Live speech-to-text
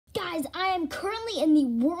Guys, I am currently in the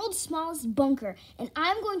world's smallest bunker, and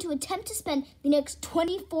I'm going to attempt to spend the next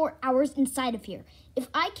 24 hours inside of here. If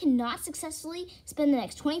I cannot successfully spend the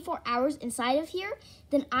next 24 hours inside of here,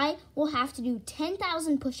 then I will have to do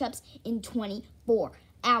 10,000 push-ups in 24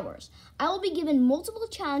 hours. I will be given multiple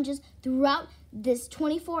challenges throughout this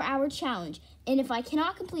 24-hour challenge, and if I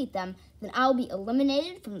cannot complete them, then I will be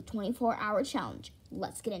eliminated from the 24-hour challenge.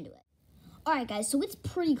 Let's get into it. Alright guys, so it's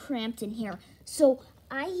pretty cramped in here, so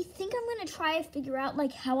I think I'm going to try to figure out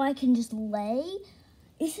how I can just lay.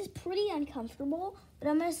 This is pretty uncomfortable, but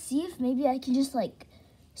I'm going to see if maybe I can just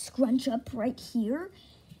scrunch up right here.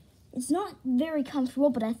 It's not very comfortable,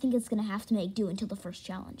 but I think it's going to have to make do until the first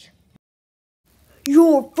challenge.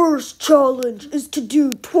 Your first challenge is to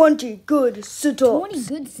do 20 good sit-ups. 20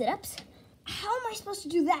 good sit-ups? How am I supposed to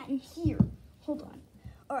do that in here? Hold on.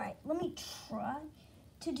 All right, let me try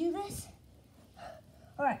to do this.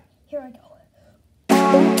 All right, here I go.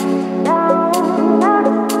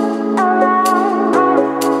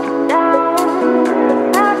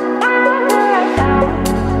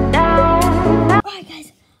 Alright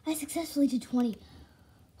guys, I successfully did 20.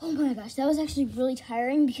 Oh my gosh, that was actually really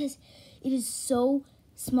tiring because it is so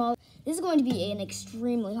small. This is going to be an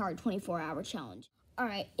extremely hard 24-hour challenge.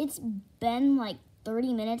 Alright, it's been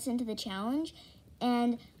 30 minutes into the challenge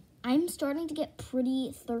and I'm starting to get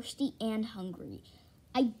pretty thirsty and hungry.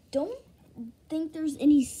 I don't think there's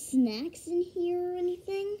any snacks in here or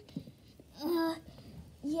anything.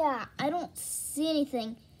 Yeah, I don't see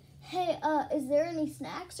anything. Hey, is there any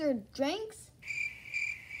snacks or drinks?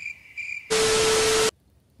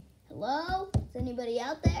 Hello? Is anybody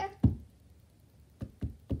out there?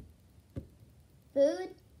 Food?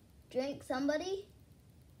 Drink, somebody?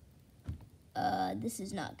 This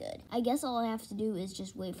is not good. I guess all I have to do is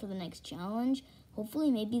just wait for the next challenge.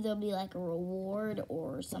 Hopefully, maybe there'll be a reward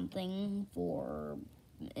or something for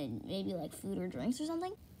maybe food or drinks or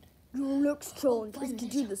something. Your next challenge is to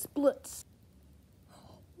do the splits.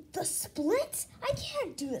 The splits? I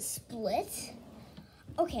can't do the split.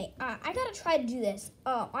 Okay, I gotta try to do this.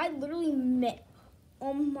 I literally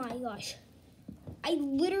oh my gosh. I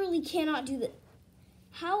literally cannot do this.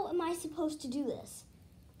 How am I supposed to do this?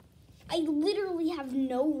 I literally have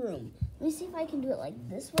no room. Let me see if I can do it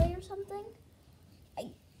this way or something.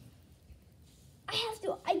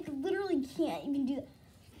 I literally can't even do that.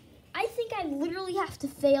 I think I literally have to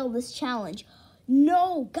fail this challenge.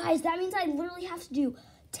 No, guys, that means I literally have to do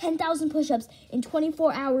 10,000 push-ups in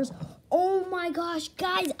 24 hours. Oh my gosh,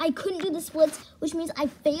 guys, I couldn't do the splits, which means I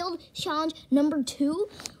failed challenge number 2,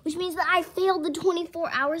 which means that I failed the 24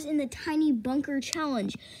 hours in the tiny bunker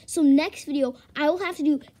challenge. So next video, I will have to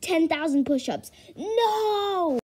do 10,000 push-ups. No!